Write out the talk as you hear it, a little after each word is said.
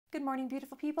Good morning,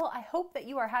 beautiful people. I hope that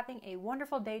you are having a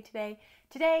wonderful day today.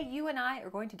 Today, you and I are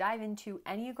going to dive into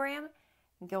Enneagram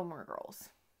and Gilmore Girls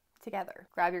together.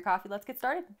 Grab your coffee, let's get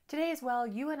started. Today as well,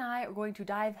 you and I are going to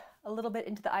dive a little bit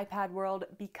into the iPad world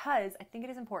because I think it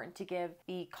is important to give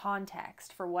the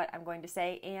context for what I'm going to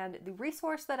say. And the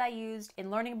resource that I used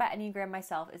in learning about Enneagram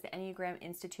myself is the Enneagram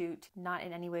Institute, not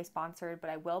in any way sponsored, but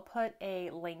I will put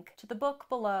a link to the book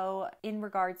below in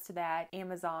regards to that.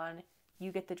 Amazon.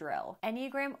 You get the drill.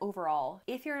 Enneagram overall,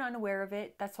 if you're unaware of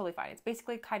it, that's totally fine. It's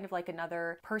basically kind of like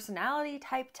another personality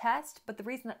type test, but the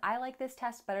reason that I like this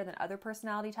test better than other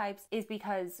personality types is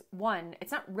because, one,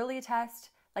 it's not really a test.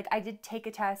 Like, I did take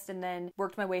a test and then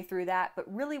worked my way through that,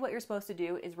 but really what you're supposed to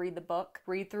do is read the book,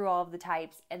 read through all of the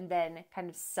types, and then kind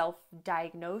of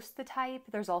self-diagnose the type.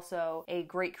 There's also a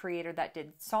great creator that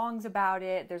did songs about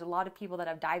it. There's a lot of people that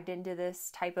have dived into this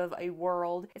type of a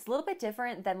world. It's a little bit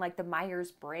different than like the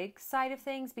Myers-Briggs side of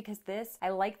things because this, I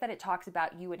like that it talks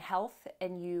about you in health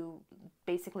and you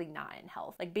basically not in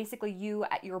health. Like basically you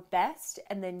at your best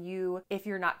and then you, if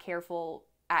you're not careful,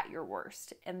 at your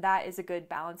worst. And that is a good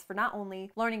balance for not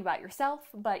only learning about yourself,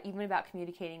 but even about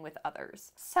communicating with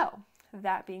others. So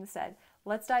that being said,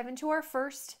 let's dive into our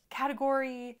first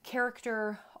category,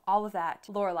 character, all of that.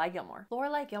 Lorelai Gilmore.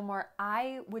 Lorelai Gilmore,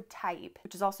 I would type,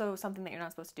 which is also something that you're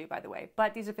not supposed to do, by the way,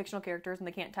 but these are fictional characters and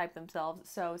they can't type themselves,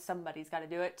 so somebody's got to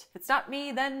do it. If it's not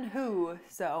me, then who?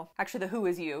 So actually the who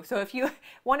is you. So if you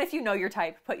know your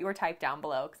type, put your type down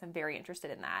below because I'm very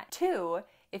interested in that. Two,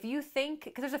 if you think,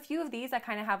 because there's a few of these that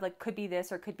kind of have like could be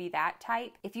this or could be that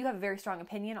type. If you have a very strong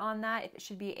opinion on that, if it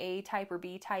should be A type or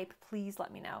B type, please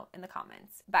let me know in the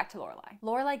comments. Back to Lorelai.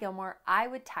 Lorelai Gilmore, I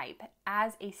would type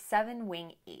as a 7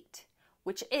 wing 8.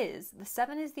 Which is, the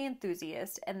 7 is the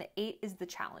enthusiast and the 8 is the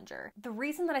challenger. The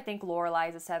reason that I think Lorelai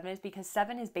is a 7 is because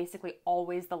 7 is basically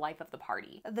always the life of the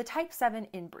party. The type 7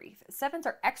 in brief. 7s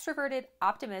are extroverted,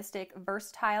 optimistic,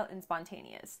 versatile, and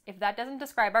spontaneous. If that doesn't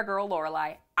describe our girl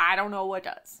Lorelai, I don't know what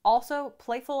does. Also,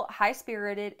 playful,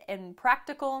 high-spirited, and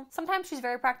practical. Sometimes she's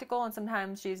very practical and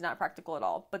sometimes she's not practical at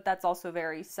all, but that's also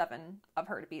very 7 of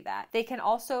her to be that. They can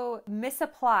also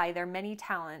misapply their many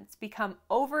talents, become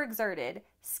overexerted,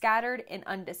 scattered, and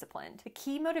undisciplined. The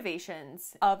key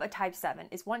motivations of a type 7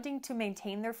 is wanting to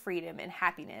maintain their freedom and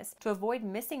happiness, to avoid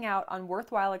missing out on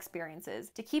worthwhile experiences,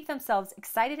 to keep themselves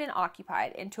excited and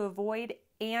occupied, and to avoid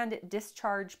and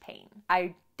discharge pain.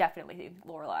 I definitely think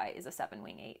Lorelai is a 7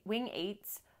 wing 8. Wing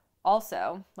 8s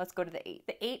also, let's go to the 8.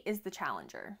 The 8 is the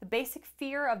challenger. The basic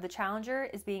fear of the challenger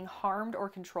is being harmed or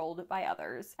controlled by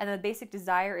others, and the basic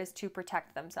desire is to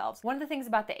protect themselves. One of the things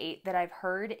about the 8 that I've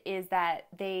heard is that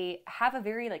they have a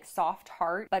very like soft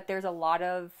heart, but there's a lot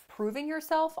of proving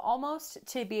yourself almost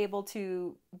to be able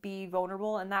to be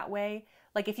vulnerable in that way.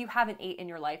 Like if you have an 8 in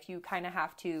your life, you kind of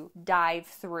have to dive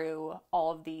through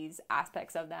all of these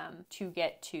aspects of them to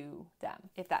get to them,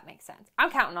 if that makes sense.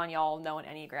 I'm counting on y'all knowing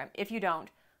Enneagram. If you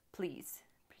don't, please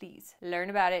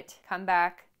learn about it, come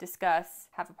back, discuss,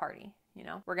 have a party. You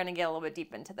know, we're going to get a little bit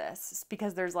deep into this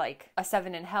because there's like a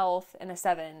 7 in health and a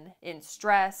 7 in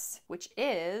stress, which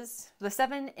is the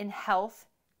 7 in health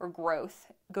or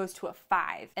growth goes to a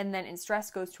 5, and then in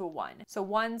stress goes to a 1. So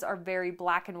 1s are very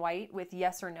black and white with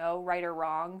yes or no, right or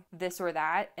wrong, this or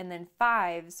that. And then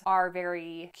 5s are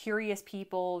very curious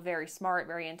people, very smart,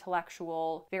 very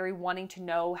intellectual, very wanting to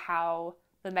know how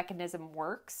the mechanism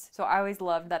works. So I always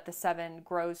loved that the 7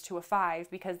 grows to a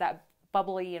 5 because that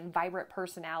bubbly and vibrant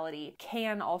personality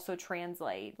can also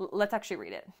translate. Let's actually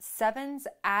read it. 7s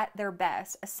at their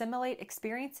best assimilate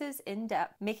experiences in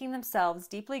depth, making themselves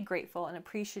deeply grateful and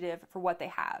appreciative for what they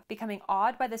have, becoming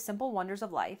awed by the simple wonders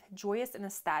of life, joyous and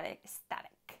ecstatic,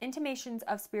 intimations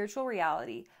of spiritual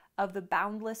reality, of the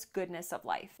boundless goodness of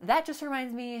life. That just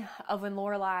reminds me of when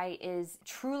Lorelai is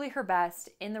truly her best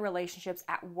in the relationships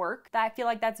at work. I feel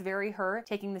like that's very her,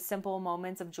 taking the simple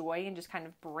moments of joy and just kind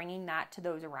of bringing that to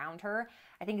those around her.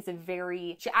 I think it's a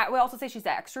very, I would also say she's the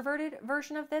extroverted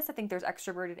version of this. I think there's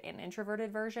extroverted and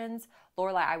introverted versions.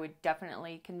 Lorelai, I would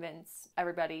definitely convince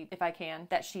everybody, if I can,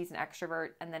 that she's an extrovert.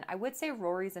 And then I would say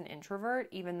Rory's an introvert,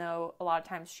 even though a lot of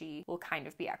times she will kind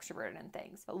of be extroverted in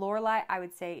things. But Lorelai, I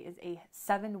would say, is a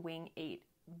 7 wing 8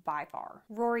 by far.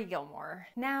 Rory Gilmore.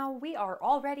 Now we are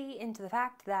already into the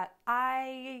fact that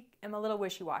I am a little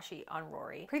wishy-washy on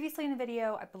Rory. Previously in the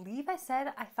video, I believe I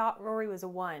said I thought Rory was a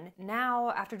 1. Now,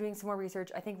 after doing some more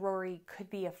research, I think Rory could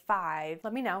be a 5.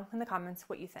 Let me know in the comments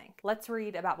what you think. Let's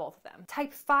read about both of them.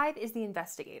 Type 5 is the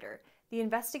investigator. The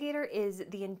investigator is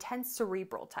the intense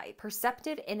cerebral type,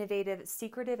 perceptive, innovative,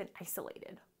 secretive, and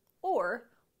isolated. Or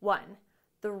 1,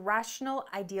 the rational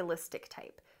idealistic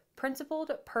type,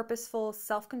 Principled, purposeful,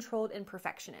 self-controlled, and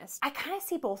perfectionist. I kind of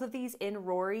see both of these in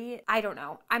Rory. I don't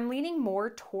know. I'm leaning more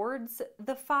towards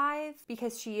the 5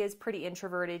 because she is pretty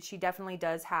introverted. She definitely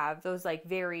does have those like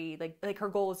very like her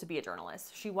goal is to be a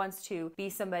journalist. She wants to be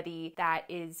somebody that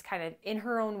is kind of in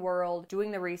her own world,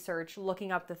 doing the research,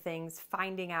 looking up the things,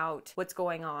 finding out what's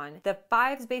going on. The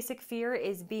 5's basic fear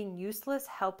is being useless,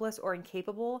 helpless, or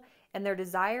incapable, and their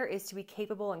desire is to be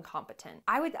capable and competent.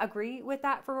 I would agree with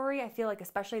that for Rory. I feel like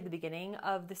especially at the beginning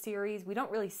of the series, we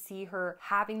don't really see her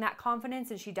having that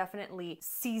confidence, and she definitely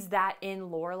sees that in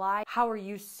Lorelai. How are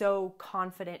you so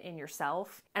confident in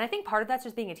yourself? And I think part of that's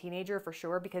just being a teenager for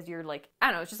sure, because you're like, I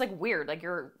don't know, it's just like weird. Like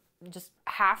you're just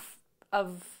half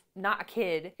of not a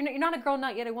kid. You're not a girl,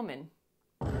 not yet a woman.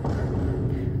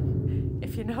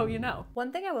 If you know, you know.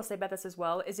 One thing I will say about this as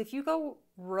well is if you go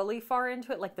really far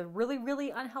into it, like the really, really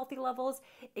unhealthy levels,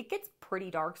 it gets pretty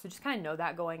dark. So just kind of know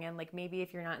that going in. Like maybe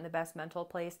if you're not in the best mental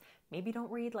place, maybe don't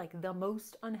read like the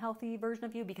most unhealthy version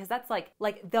of you, because that's like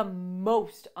the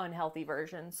most unhealthy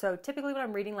version. So typically when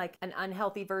I'm reading like an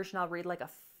unhealthy version, I'll read like a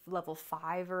level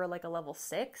 5 or like a level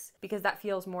 6, because that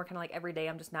feels more kind of like every day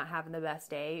I'm just not having the best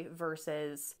day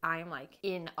versus I'm like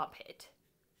in a pit.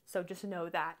 So just know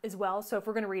that as well. So if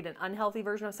we're going to read an unhealthy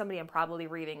version of somebody, I'm probably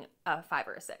reading a 5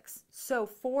 or a 6. So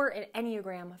for an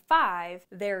Enneagram 5,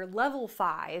 their level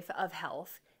 5 of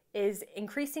health is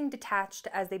increasing detached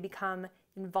as they become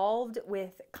involved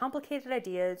with complicated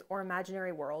ideas or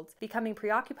imaginary worlds, becoming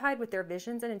preoccupied with their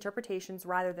visions and interpretations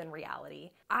rather than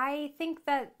reality. I think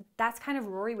that that's kind of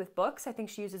Rory with books. I think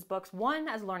she uses books, one,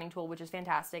 as a learning tool, which is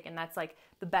fantastic, and that's like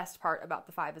the best part about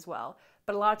the 5 as well.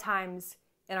 But a lot of times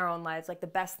in our own lives, like the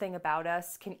best thing about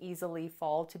us can easily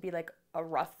fall to be like a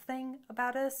rough thing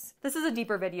about us. This is a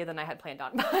deeper video than I had planned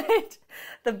on, but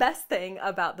the best thing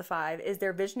about the 5 is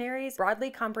they're visionaries, broadly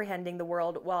comprehending the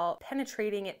world while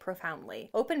penetrating it profoundly,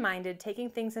 open-minded, taking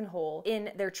things in whole in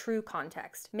their true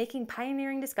context, making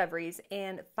pioneering discoveries,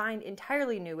 and find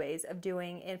entirely new ways of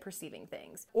doing and perceiving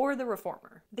things. Or the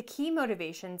reformer. The key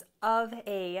motivations of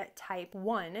a type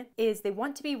 1 is they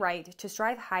want to be right, to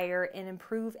strive higher and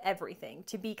improve everything,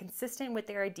 to be consistent with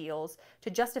their ideals, to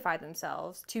justify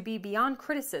themselves, to be beyond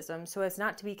criticism so as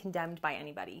not to be condemned by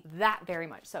anybody. That very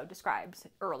much so describes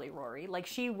early Rory. Like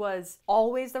she was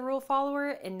always the rule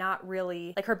follower and not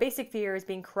really, like her basic fear is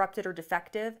being corrupted or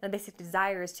defective, and the basic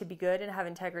desire is to be good and have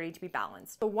integrity, to be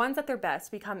balanced. The ones at their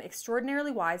best become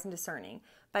extraordinarily wise and discerning.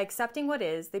 By accepting what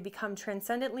is, they become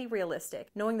transcendently realistic,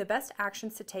 knowing the best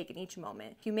actions to take in each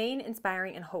moment, humane,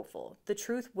 inspiring, and hopeful. The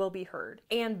truth will be heard.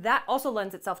 And that also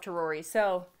lends itself to Rory.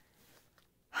 So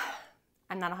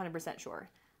I'm not 100% sure.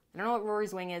 I don't know what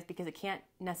Rory's wing is because it can't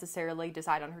necessarily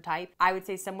decide on her type. I would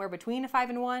say somewhere between a 5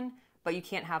 and 1, but you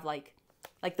can't have like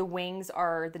the wings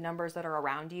are the numbers that are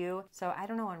around you. So I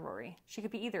don't know on Rory. She could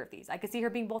be either of these. I could see her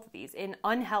being both of these. In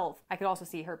unhealth, I could also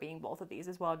see her being both of these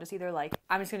as well. Just either like,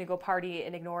 I'm just gonna go party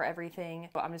and ignore everything,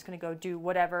 but I'm just gonna go do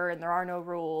whatever and there are no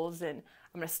rules and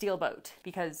I'm gonna steal a boat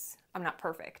because I'm not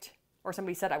perfect. Or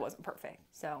somebody said I wasn't perfect.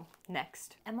 So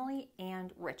next, Emily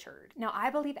and Richard. Now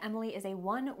I believe Emily is a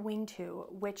 1 wing 2,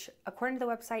 which according to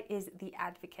the website is the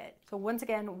advocate. So once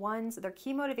again, ones, their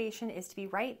key motivation is to be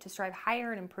right, to strive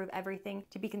higher and improve everything,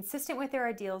 to be consistent with their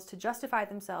ideals, to justify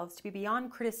themselves, to be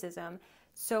beyond criticism,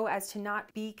 so as to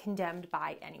not be condemned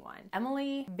by anyone.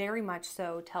 Emily very much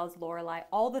so tells Lorelai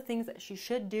all the things that she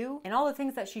should do and all the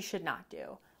things that she should not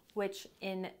do, which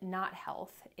in not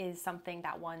health is something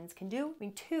that ones can do. I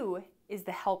mean, 2 is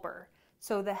the helper.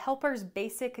 So the helper's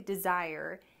basic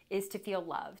desire is to feel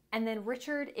loved. And then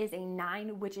Richard is a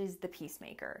 9, which is the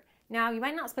peacemaker. Now, you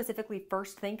might not specifically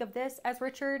first think of this as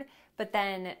Richard, but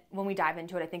then when we dive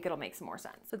into it, I think it'll make some more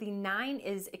sense. So the 9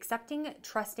 is accepting,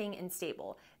 trusting, and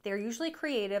stable. They're usually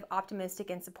creative, optimistic,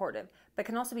 and supportive, but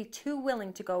can also be too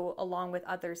willing to go along with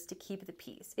others to keep the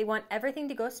peace. They want everything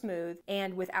to go smooth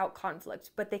and without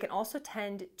conflict, but they can also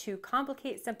tend to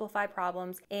complicate, simplify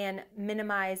problems, and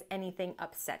minimize anything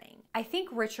upsetting. I think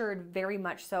Richard very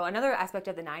much so. Another aspect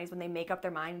of the 9 is when they make up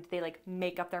their mind, they like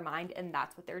make up their mind and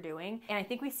that's what they're doing. And I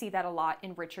think we see that a lot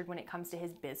in Richard when it comes to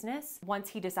his business. Once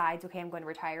he decides, okay, I'm going to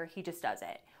retire, he just does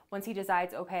it. Once he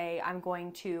decides, okay, I'm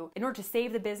going to, in order to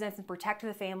save the business and protect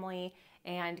the family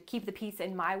and keep the peace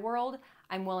in my world,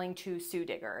 I'm willing to sue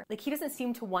Digger. Like, he doesn't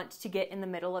seem to want to get in the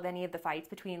middle of any of the fights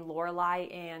between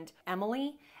Lorelai and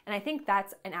Emily. And I think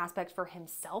that's an aspect for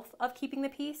himself of keeping the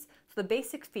peace. So the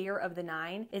basic fear of the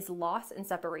 9 is loss and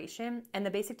separation. And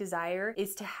the basic desire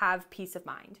is to have peace of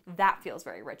mind. That feels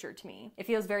very Richard to me. It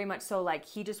feels very much so like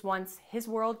he just wants his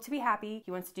world to be happy.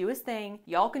 He wants to do his thing.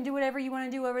 Y'all can do whatever you want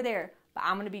to do over there, but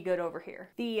I'm gonna be good over here.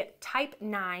 The type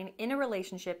 9 in a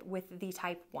relationship with the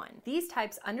type 1. These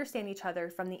types understand each other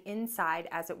from the inside,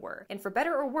 as it were, and for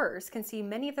better or worse, can see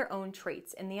many of their own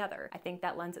traits in the other. I think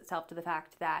that lends itself to the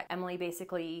fact that Emily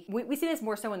basically, we see this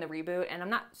more so in the reboot, and I'm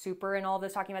not super in all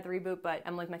this talking about the reboot, but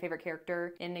Emily's my favorite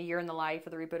character in A Year in the Life, or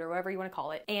the reboot, or whatever you want to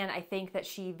call it. And I think that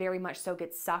she very much so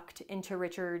gets sucked into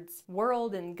Richard's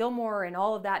world and Gilmore and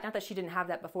all of that. Not that she didn't have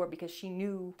that before, because she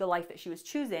knew the life that she was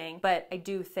choosing, but I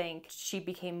do think she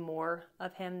became more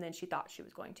of him than she thought she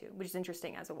was going to, which is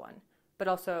interesting as a 1. But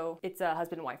also, it's a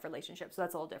husband and wife relationship, so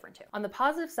that's a little different too. On the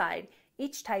positive side,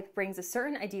 each type brings a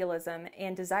certain idealism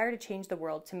and desire to change the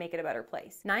world to make it a better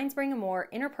place. 9s bring a more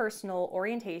interpersonal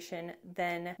orientation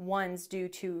than 1s due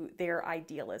to their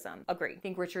idealism. Agree. I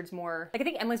think Richard's more, I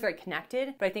think Emily's very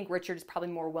connected, but I think Richard is probably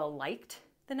more well-liked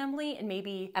than Emily, and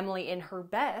maybe Emily in her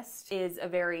best is a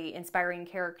very inspiring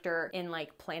character in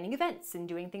like planning events and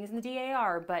doing things in the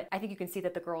DAR, but I think you can see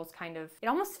that the girls kind of, it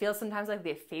almost feels sometimes like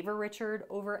they favor Richard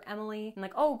over Emily, and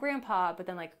like, oh, grandpa, but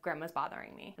then like, grandma's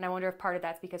bothering me. And I wonder if part of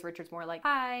that's because Richard's more like,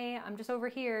 hi, I'm just over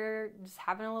here, just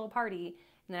having a little party.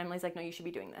 And then Emily's like, no, you should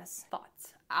be doing this.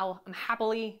 Thoughts? I'm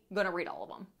happily gonna read all of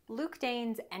them. Luke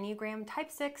Dane's Enneagram, type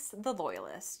 6, the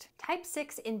loyalist. Type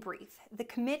 6 in brief, the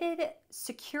committed,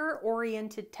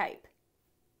 secure-oriented type.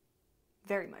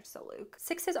 Very much so, Luke.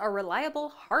 6s are reliable,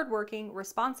 hardworking,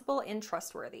 responsible, and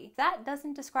trustworthy. That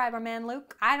doesn't describe our man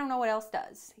Luke. I don't know what else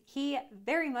does. He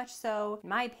very much so, in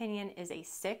my opinion, is a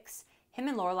 6. Him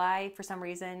and Lorelai, for some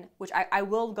reason, which I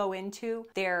will go into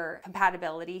their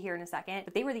compatibility here in a second,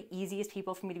 but they were the easiest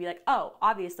people for me to be like, oh,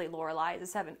 obviously Lorelai is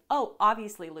a 7. Oh,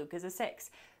 obviously Luke is a 6.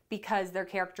 Because their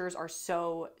characters are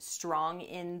so strong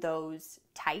in those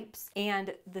types.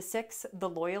 And the 6, the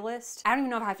loyalist, I don't even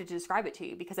know if I have to describe it to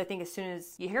you, because I think as soon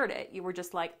as you heard it, you were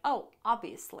just like, oh,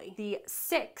 obviously. The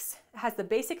 6 has the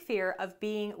basic fear of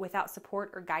being without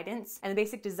support or guidance, and the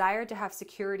basic desire to have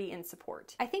security and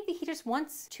support. I think that he just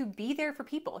wants to be there for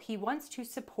people. He wants to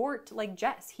support, like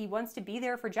Jess. He wants to be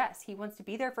there for Jess. He wants to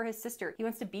be there for his sister. He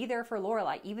wants to be there for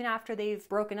Lorelai. Even after they've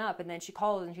broken up and then she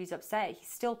calls and she's upset, he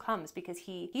still comes because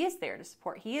he is there to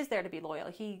support. He is there to be loyal.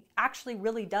 He actually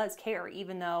really does care,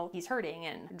 even though he's hurting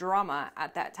and drama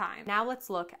at that time. Now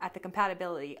let's look at the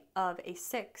compatibility of a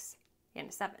 6 and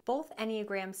a 7. Both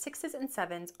Enneagram 6s and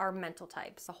 7s are mental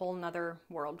types, a whole nother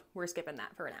world. We're skipping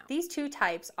that for now. These two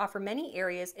types offer many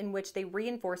areas in which they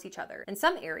reinforce each other, and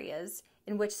some areas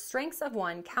in which strengths of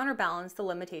one counterbalance the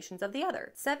limitations of the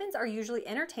other. 7s are usually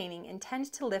entertaining and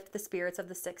tend to lift the spirits of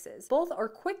the 6s. Both are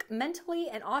quick mentally,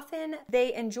 and often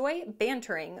they enjoy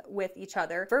bantering with each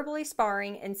other, verbally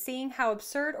sparring, and seeing how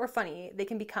absurd or funny they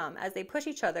can become as they push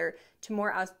each other to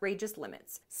more outrageous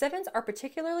limits. 7s are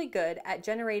particularly good at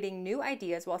generating new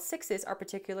ideas, while 6s are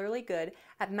particularly good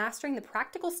at mastering the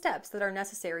practical steps that are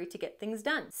necessary to get things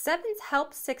done. 7s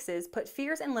help 6s put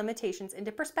fears and limitations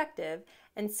into perspective,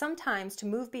 and sometimes to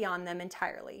move beyond them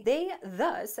entirely. They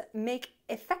thus make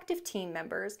effective team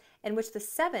members in which the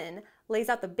 7 lays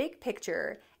out the big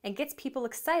picture and gets people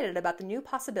excited about the new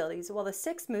possibilities, while the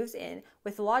 6 moves in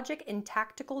with logic and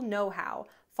tactical know-how,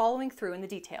 following through in the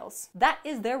details. That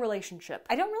is their relationship.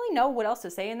 I don't really know what else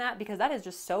to say in that, because that is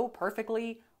just so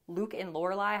perfectly Luke and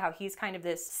Lorelai, how he's kind of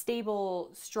this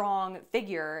stable, strong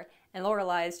figure, and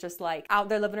Lorelai is just like out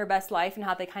there living her best life, and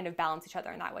how they kind of balance each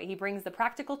other in that way. He brings the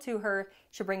practical to her,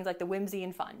 she brings like the whimsy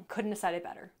and fun. Couldn't have said it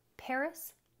better.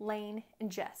 Paris, Lane,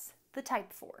 and Jess, the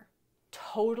type 4.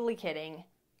 Totally kidding.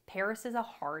 Paris is a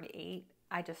hard 8.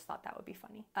 I just thought that would be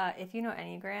funny. If you know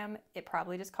Enneagram, it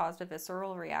probably just caused a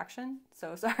visceral reaction,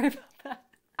 so sorry about that.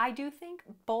 I do think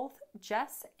both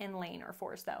Jess and Lane are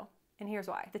 4s though. And here's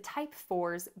why. The type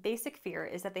 4's basic fear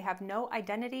is that they have no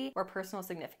identity or personal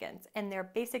significance, and their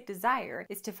basic desire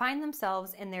is to find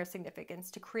themselves in their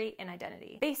significance to create an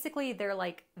identity. Basically, they're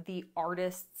like the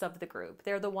artists of the group.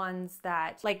 They're the ones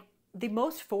that, like, the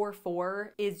most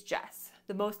 4-4 is Jess.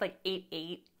 The most like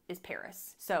 8-8 is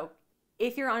Paris. So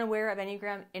if you're unaware of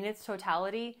Enneagram in its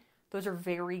totality, those are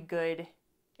very good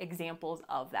examples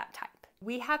of that type.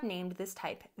 We have named this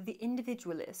type the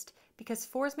individualist because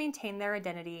 4s maintain their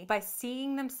identity by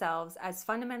seeing themselves as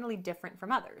fundamentally different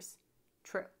from others.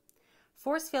 True.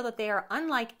 4s feel that they are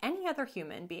unlike any other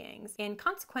human beings, and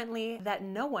consequently that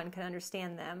no one can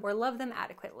understand them or love them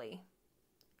adequately.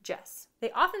 Jess.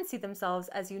 They often see themselves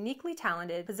as uniquely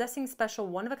talented, possessing special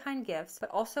one-of-a-kind gifts,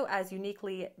 but also as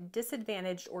uniquely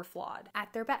disadvantaged or flawed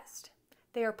at their best.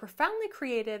 They are profoundly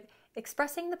creative,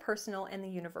 expressing the personal and the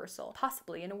universal,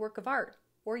 possibly in a work of art,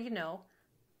 or, you know,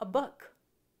 a book,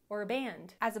 or a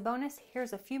band. As a bonus,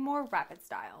 here's a few more rapid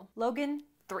style. Logan,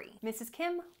 3. Mrs.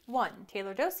 Kim, 1.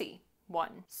 Taylor Dosey,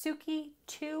 1. Suki,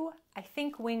 2. I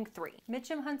think wing 3.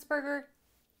 Mitchum Huntsberger,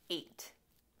 8.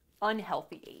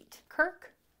 Unhealthy 8.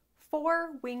 Kirk,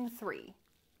 4. Wing 3.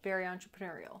 Very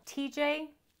entrepreneurial. TJ,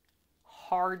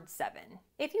 hard 7.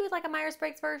 If you would like a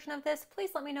Myers-Briggs version of this,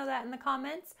 please let me know that in the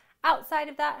comments. Outside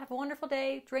of that, have a wonderful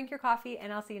day, drink your coffee,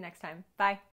 and I'll see you next time. Bye.